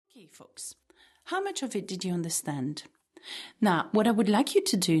Okay, folks, how much of it did you understand? Now, what I would like you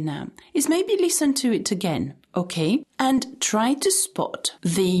to do now is maybe listen to it again, okay? And try to spot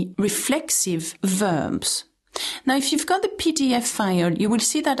the reflexive verbs. Now, if you've got the PDF file, you will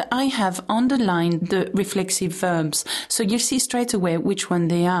see that I have underlined the reflexive verbs. So you'll see straight away which one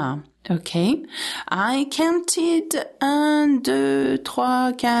they are, okay? I counted 1, 2, 3,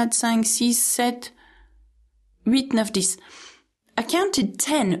 4, 5, 6, 7, 8, 9, 10. I counted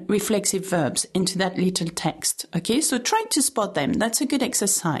 10 reflexive verbs into that little text, okay? So try to spot them. That's a good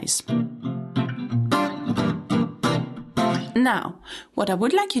exercise. Now, what I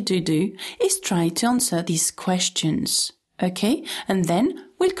would like you to do is try to answer these questions, okay? And then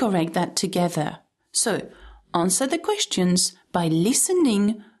we'll correct that together. So, answer the questions by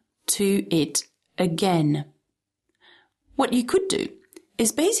listening to it again. What you could do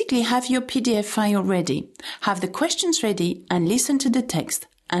is basically have your PDF file ready, have the questions ready, and listen to the text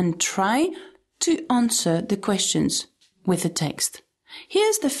and try to answer the questions with the text.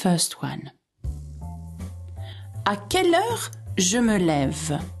 Here's the first one. À quelle heure je me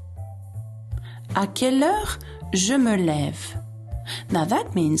lève? À quelle heure je me lève? Now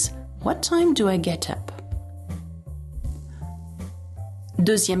that means, what time do I get up?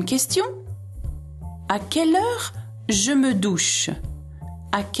 Deuxième question. À quelle heure je me douche?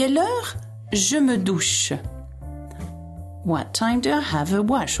 À quelle heure je me douche? What time do I have a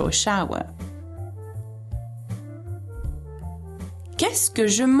wash or shower? Qu'est-ce que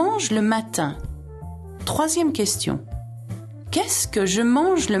je mange le matin? Troisième question. Qu'est-ce que je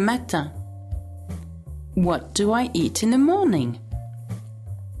mange le matin? What do I eat in the morning?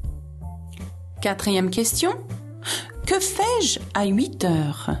 Quatrième question. Que fais-je à 8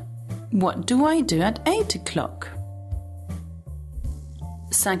 heures? What do I do at 8 o'clock?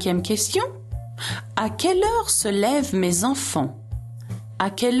 Cinquième question. À quelle heure se lèvent mes enfants? À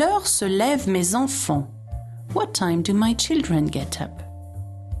quelle heure se lèvent mes enfants? What time do my children get up?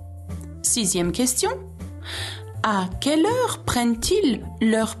 Sixième question. À quelle heure prennent-ils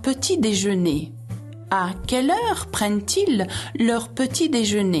leur petit déjeuner? À quelle heure prennent-ils leur petit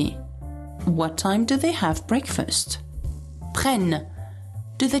déjeuner? What time do they have breakfast? Prennent.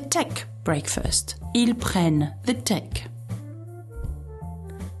 Do they take breakfast? Ils prennent. They take.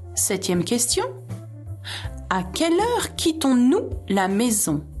 Septième question. À quelle heure quittons-nous la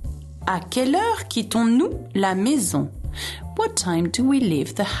maison? À quelle heure quittons-nous la maison? What time do we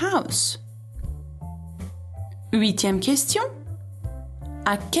leave the house? Huitième question.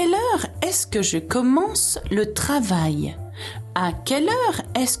 À quelle heure est-ce que je commence le travail? À quelle heure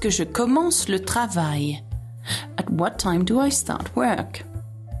est-ce que je commence le travail? At what time do I start work?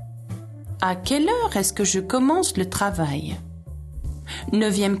 À quelle heure est-ce que je commence le travail?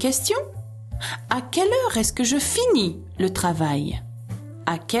 Neuvième question. À quelle heure est-ce que je finis le travail?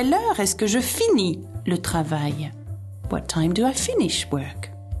 À quelle heure est-ce que je finis le travail? What time do I finish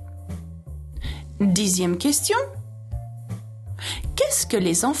work? Dixième question. Qu'est-ce que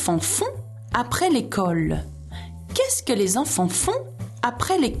les enfants font après l'école? Qu'est-ce que les enfants font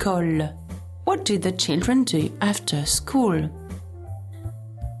après l'école? What do the children do after school?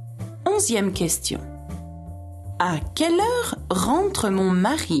 Onzième question. À quelle heure rentre mon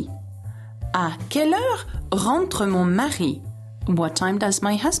mari? À quelle heure rentre mon mari? What time does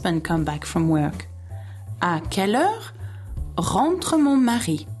my husband come back from work? À quelle heure rentre mon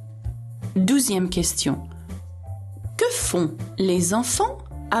mari? Douzième question. Que font les enfants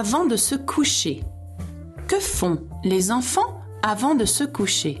avant de se coucher? Que font les enfants avant de se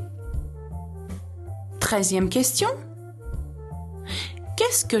coucher? Treizième question.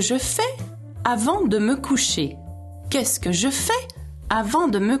 Qu'est-ce que je fais avant de me coucher? Qu'est-ce que je fais avant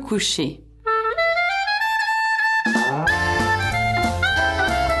de me coucher?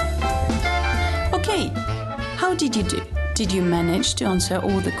 Okay, how did you do? Did you manage to answer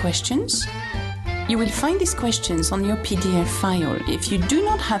all the questions? You will find these questions on your PDF file. If you do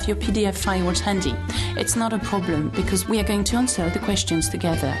not have your PDF files handy, it's not a problem because we are going to answer the questions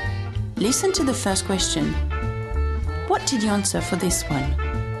together. Listen to the first question. What did you answer for this one?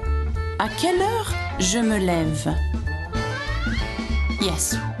 À quelle heure je me lève?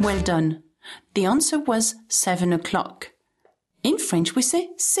 Yes, well done. The answer was 7 o'clock. In French we say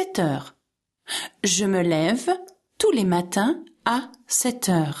 7 heures. Je me lève tous les matins à 7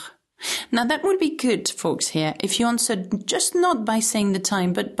 heures. Now that would be good, folks, here, if you answered just not by saying the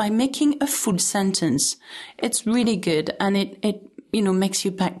time, but by making a full sentence. It's really good, and it makes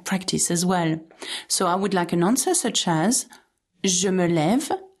you practice as well. So I would like an answer such as, je me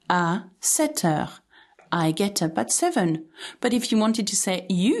lève à 7 heures. I get up at 7. But if you wanted to say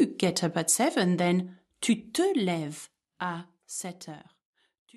you get up at 7, then tu te lèves à 7 heures.